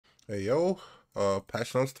Hey yo,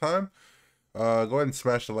 patch notes time. Go ahead and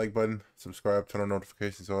smash the like button, subscribe, turn on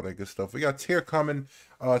notifications, all that good stuff. We got tier coming.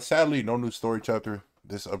 Sadly, no new story chapter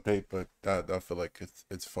this update, but I feel like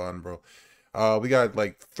it's fun, bro. We got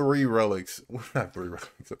like three relics, not three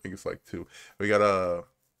relics. I think it's like two. We got a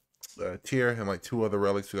tier and like two other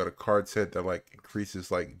relics. We got a card set that like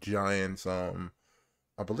increases like giants. I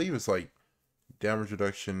believe it's like damage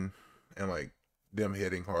reduction and like them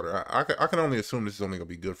hitting harder. I can only assume this is only gonna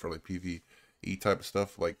be good for like PvE type of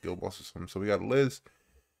stuff, like guild boss or something. So we got Liz.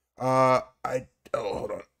 I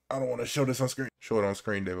hold on. I don't want to show this on screen. Show it on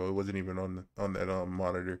screen, Davo. It wasn't even on that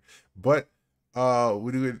monitor. But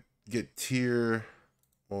we do get tier.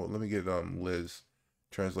 Well, let me get Liz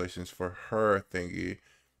translations for her thingy,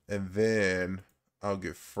 and then I'll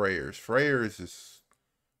get Freyer's. Freyer's is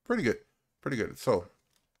pretty good, pretty good. So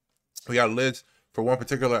we got Liz. For one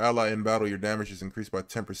particular ally in battle, your damage is increased by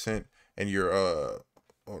 10%, and your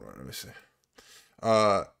hold on, let me see.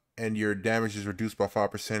 Uh and your damage is reduced by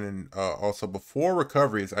 5%, and also before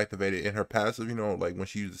recovery is activated in her passive, you know, like when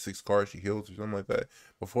she uses 6 cards, she heals or something like that.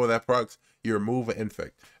 Before that procs, you remove an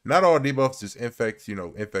infect. Not all debuffs, just infect, you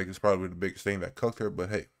know, infect is probably the biggest thing that cooked her, but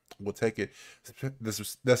hey, we'll take it.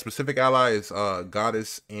 That specific ally is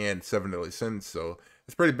Goddess and 7 Deadly Sins, so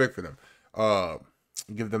it's pretty big for them.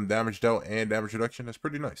 Give them damage dealt and damage reduction. That's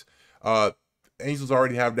pretty nice. Angels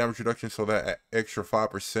already have damage reduction, so that extra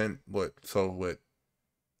 5%. What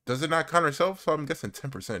does it not counter itself? So I'm guessing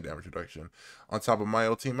 10% damage reduction on top of my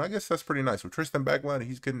old team. I guess that's pretty nice. With Tristan backline,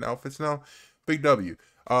 he's getting outfits now. Big W.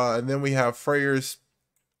 And then we have Freyer's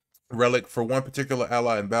relic for one particular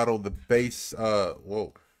ally in battle. The base.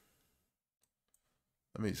 Whoa.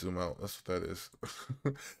 Let me zoom out. That's what that is.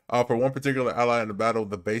 For one particular ally in the battle,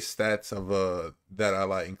 the base stats of that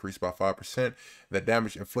ally increase by 5%. The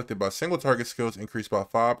damage inflicted by single target skills increase by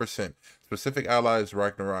 5%. Specific allies,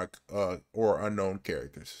 Ragnarok, or unknown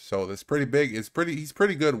characters. So that's pretty big. He's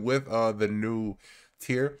pretty good with the new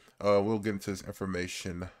tier. We'll get into this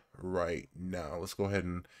information right now. Let's go ahead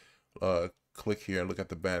and click here and look at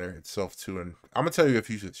the banner itself too. And I'm gonna tell you if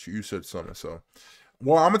you should summon. So,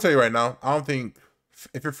 well, I'm gonna tell you right now. I don't think.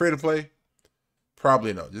 If you're free to play,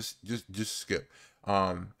 probably no. Just skip.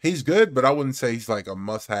 He's good, but I wouldn't say he's like a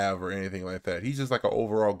must-have or anything like that. He's just like an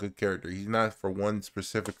overall good character. He's not for one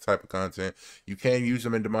specific type of content. You can use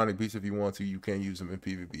him in Demonic Beast if you want to. You can use him in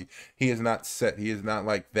PvP. He is not set. He is not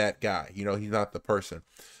like that guy. You know, he's not the person.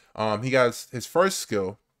 He got his first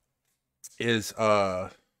skill is I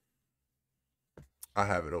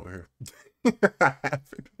have it over here. I have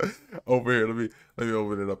it over here. Let me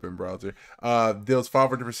open it up in browser. Deals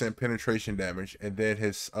 500% penetration damage, and then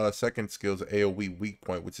his second skill is AoE weak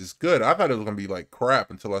point, which is good. I thought it was gonna be like crap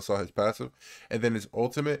until I saw his passive. And then his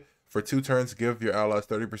ultimate for 2 turns, give your allies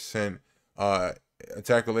 30%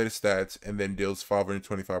 attack related stats, and then deals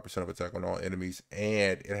 525% of attack on all enemies,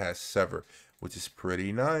 and it has sever, which is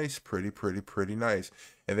pretty nice. Pretty nice.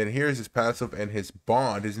 And then here's his passive and his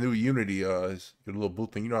bond, his new unity, his little blue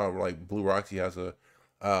thing. You know how like Blue Rocks, he has a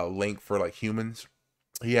link for like humans.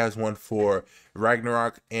 He has one for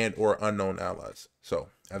Ragnarok and or unknown allies. So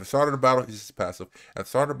at the start of the battle, this is passive. At the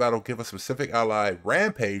start of the battle, give a specific ally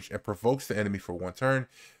rampage and provokes the enemy for 1 turn.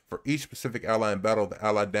 For each specific ally in battle, the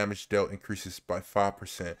ally damage dealt increases by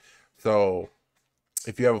 5%. So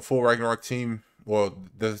if you have a full Ragnarok team, well,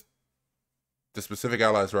 the specific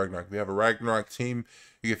ally is Ragnarok. If you have a Ragnarok team,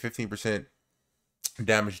 you get 15%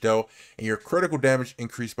 damage dealt, and your critical damage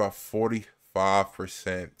increased by 45%.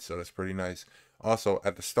 So that's pretty nice. Also,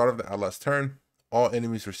 at the start of the ally's turn, all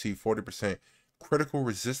enemies receive 40% critical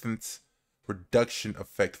resistance reduction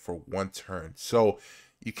effect for 1 turn. So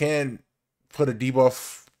you can put a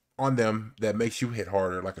debuff on them that makes you hit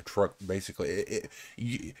harder like a truck, basically.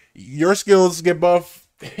 Your skills get buffed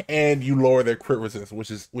and you lower their crit resistance,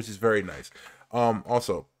 which is very nice.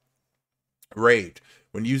 Also, rage.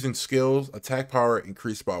 When using skills, attack power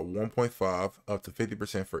increased by 1.5 up to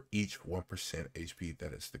 50% for each 1% HP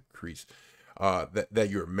that is decreased. That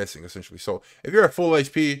you're missing essentially. So if you're at full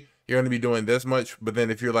HP, you're going to be doing this much. But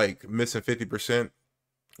then if you're like missing 50%,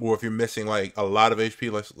 or if you're missing like a lot of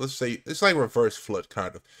HP, let's say it's like reverse flood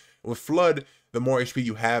kind of. With flood, the more HP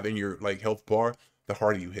you have in your like health bar, the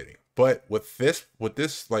harder you hitting. But with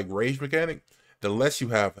this like rage mechanic, the less you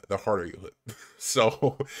have, the harder you hit.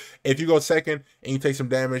 So if you go second and you take some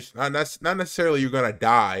damage, not necessarily you're gonna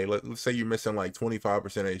die. Let's say you're missing like 25%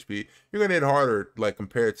 HP, you're gonna hit harder like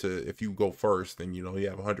compared to if you go first and you know you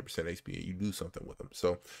have 100% HP and you do something with them.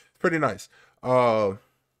 So it's pretty nice.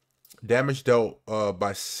 Damage dealt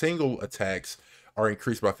by single attacks are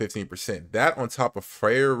increased by 15%. That on top of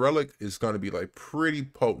Freyr Relic is going to be like pretty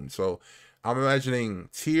potent. So I'm imagining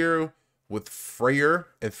tier with Freyr,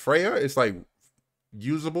 and Freya is like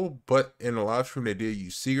usable, but in the live stream they did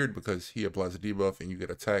use Sigurd because he applies a debuff and you get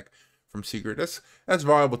attack from Sigurd. That's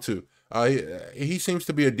viable too. He seems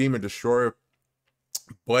to be a demon destroyer,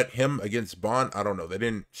 but him against Bond, I don't know. They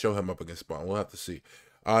didn't show him up against Bond. We'll have to see.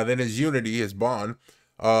 Then his Unity, his Bond,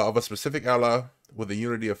 of a specific ally with a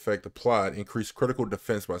Unity effect applied, increase critical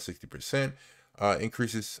defense by 60%,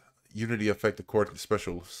 increases Unity effect according to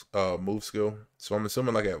special move skill. So I'm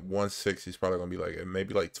assuming like at 1/6, he's probably gonna be like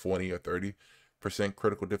maybe like 20 or 30%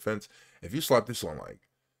 critical defense. If you slap this on like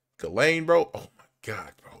Ghislaine, bro, oh my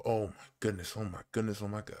god, bro, oh my goodness, oh my goodness, oh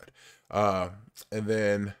my god. And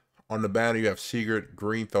then on the banner you have Sigurd,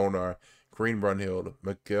 Green Thonar, Green Brunhild,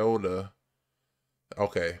 Magelda.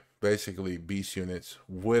 Okay, basically beast units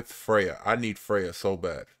with Freya. I need Freya so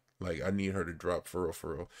bad. Like, I need her to drop for real,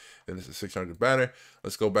 for real. Then it's a 600 banner.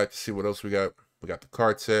 Let's go back to see what else we got. We got the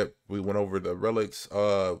card set. We went over the relics.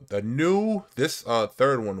 This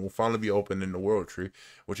third one will finally be open in the World Tree,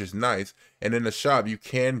 which is nice. And in the shop, you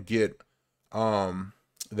can get the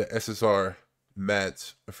SSR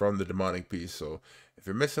mats from the demonic piece. So if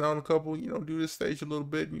you're missing out on a couple, you know, do this stage a little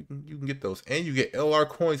bit, you can get those. And you get LR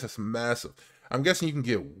coins. That's massive. I'm guessing you can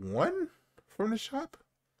get one from the shop.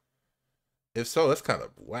 If so, that's kind of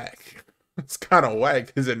whack. It's kind of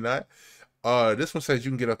whack, is it not? This one says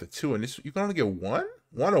you can get up to 2, and this you can only get one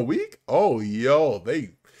a week. Oh, yo,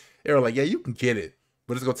 they were like, yeah, you can get it,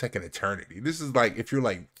 but it's gonna take an eternity. This is like if you're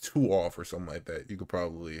like 2 off or something like that, you could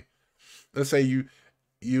probably, let's say you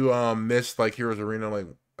missed like Heroes Arena like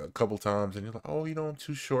a couple times, and you're like, oh, you know, I'm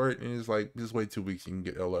too short, and it's like just wait 2 weeks, you can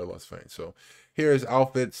get LR Lost Fame. So here's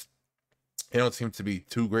outfits. They don't seem to be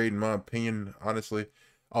too great in my opinion, honestly.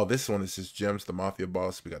 Oh, this one is just Gems, the Mafia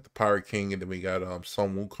boss. We got the Pirate King, and then we got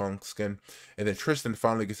Sun Wukong skin. And then Tristan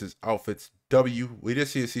finally gets his outfits W. We did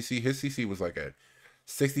see a CC. His CC was like at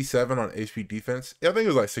 67 on HP defense. Yeah, I think it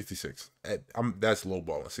was like 66. That's low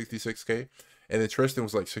balling, 66k. And then Tristan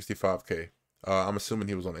was like 65k. I'm assuming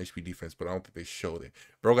he was on HP defense, but I don't think they showed it.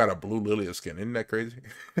 Bro got a blue Lilia skin. Isn't that crazy?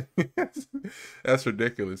 That's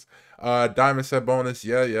ridiculous. Diamond set bonus.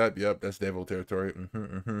 Yeah, yep. That's Davo territory.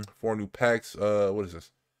 4 new packs. What is this?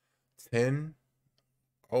 10.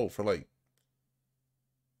 Oh, for like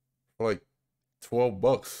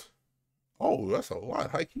 $12. Oh, that's a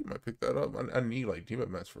lot. High key might pick that up. I need like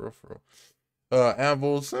demon mats for real.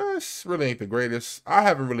 Anvils, really ain't the greatest. I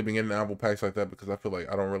haven't really been getting anvil packs like that because I feel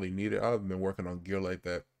like I don't really need it. I haven't been working on gear like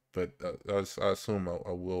that, but I assume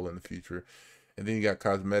I will in the future. And then you got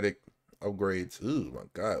cosmetic upgrades. Ooh, my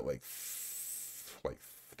God, like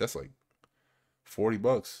that's like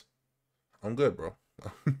 $40. I'm good, bro.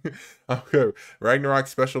 I'm good. Ragnarok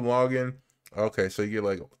special login. Okay, so you get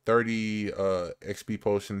like 30 XP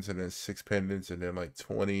potions and then 6 pendants and then like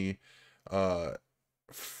 20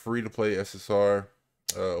 free to play SSR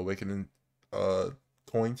awakening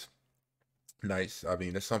coins. Nice. I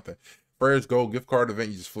mean, that's something. Prayers Gold gift card event.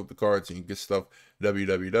 You just flip the cards and you get stuff.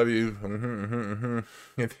 www.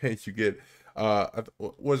 And then you get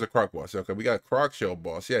what's a Croc boss? Okay, we got Croc Shell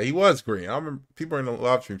boss. Yeah, he was green. I remember people in the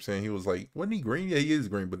live stream saying he was like, wasn't he green? Yeah, he is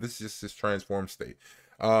green, but this is just his transform state.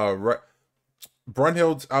 Right.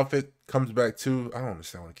 Brunhild's outfit comes back too. I don't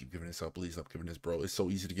understand why I keep giving this up. Please stop giving this, bro. It's so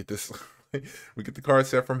easy to get this. We get the card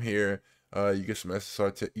set from here. You get some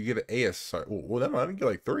SSR. You get an ASSR. Well, that might get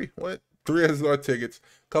like 3. What? 3 SSR tickets.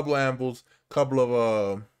 Couple of anvils. Couple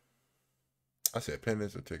of I said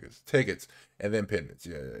pendants or tickets. Tickets and then pendants.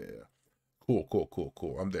 Yeah.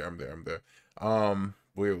 Cool. I'm there.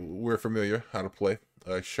 We're familiar how to play.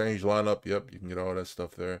 Exchange lineup. Yep, you can get all that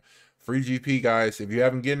stuff there. Free GP, guys. If you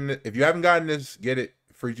haven't gotten this, get it.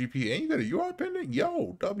 Free GP. And you got a UI pendant?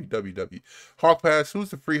 Yo, www. Hawk Pass. Who's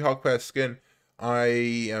the free Hawk Pass skin? I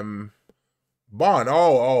am Bond.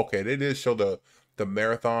 Oh, okay. They did show the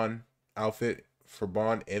marathon outfit for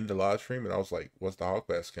Bond in the live stream, and I was like, what's the Hawk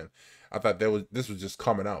Pass skin? I thought this was just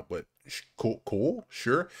coming out, but cool,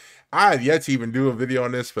 sure. I have yet to even do a video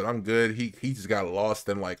on this, but I'm good. He just got lost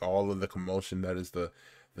in like all of the commotion that is the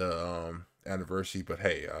anniversary. But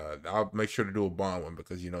hey, I'll make sure to do a Bond one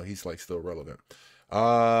because you know he's like still relevant.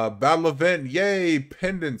 Battle event, yay,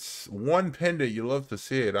 pendants. 1 pendant, you love to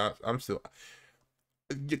see it. I'm still.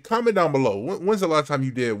 Comment down below. When's the last time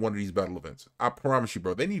you did one of these battle events? I promise you,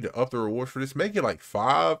 bro. They need to up the rewards for this. Make it like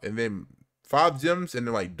 5 and then 5 gems and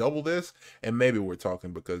then like double this, and maybe we're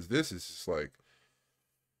talking, because this is just like,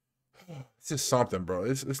 it's just something, bro.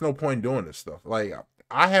 It's no point doing this stuff. Like,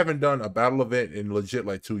 I haven't done a battle event in legit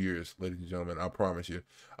like 2 years, ladies and gentlemen. I promise you.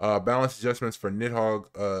 Balance adjustments for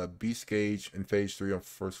Nidhogg, Beast Gauge in phase 3 on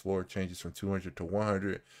first floor changes from 200 to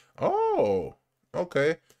 100. Oh,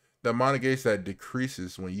 okay. The amount of gauge that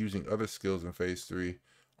decreases when using other skills in phase 3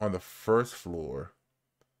 on the first floor.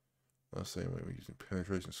 The same way we're using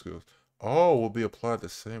penetration skills. Oh, will be applied the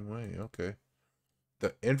same way. Okay.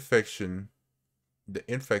 The infect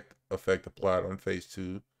effect applied on phase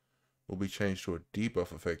 2 will be changed to a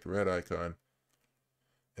debuff effect, red icon.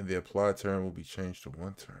 And the applied turn will be changed to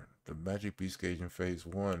 1 turn. The magic beast gauge in phase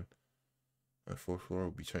 1 on 4th floor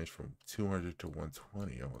will be changed from 200 to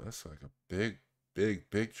 120. Oh, that's like a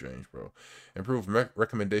big change, bro. Improved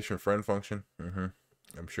recommendation friend function.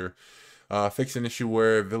 I'm sure. Fix an issue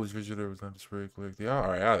where village visitor was not displayed correctly. All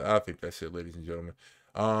right, I think that's it, ladies and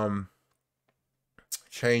gentlemen.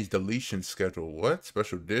 Change deletion schedule. What?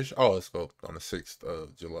 Special dish? Oh, let's go on the 6th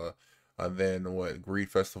of July. And then what? Greed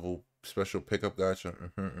Festival special pickup. Gotcha.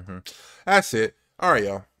 That's it. All right,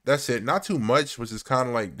 y'all. That's it. Not too much, which is kind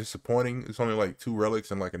of like disappointing. It's only like 2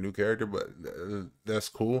 relics and like a new character, but that's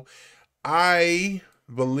cool. I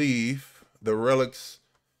believe the relics.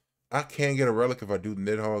 I can get a relic if I do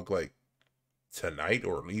Nidhogg like tonight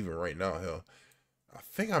or even right now. Hell, I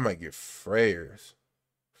think I might get Freyers.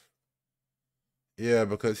 Yeah,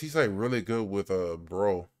 because he's like really good with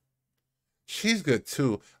bro. She's good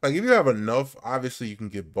too. Like if you have enough, obviously you can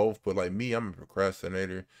get both. But like me, I'm a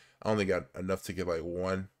procrastinator. I only got enough to get like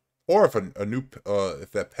 1. Or if a new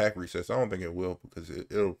if that pack resets, I don't think it will because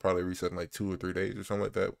it'll probably reset in like 2 or 3 days or something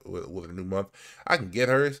like that with a new month. I can get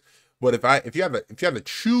hers, but if you have to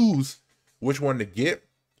choose which one to get,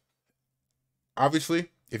 obviously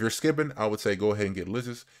if you're skipping, I would say go ahead and get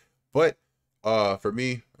Liz's. But for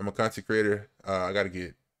me, I'm a content creator.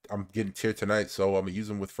 I'm getting tier tonight, so I'm gonna use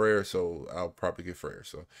them with Freyr. So I'll probably get Freyr.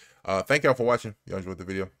 So thank y'all for watching. Y'all enjoyed the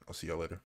video. I'll see y'all later.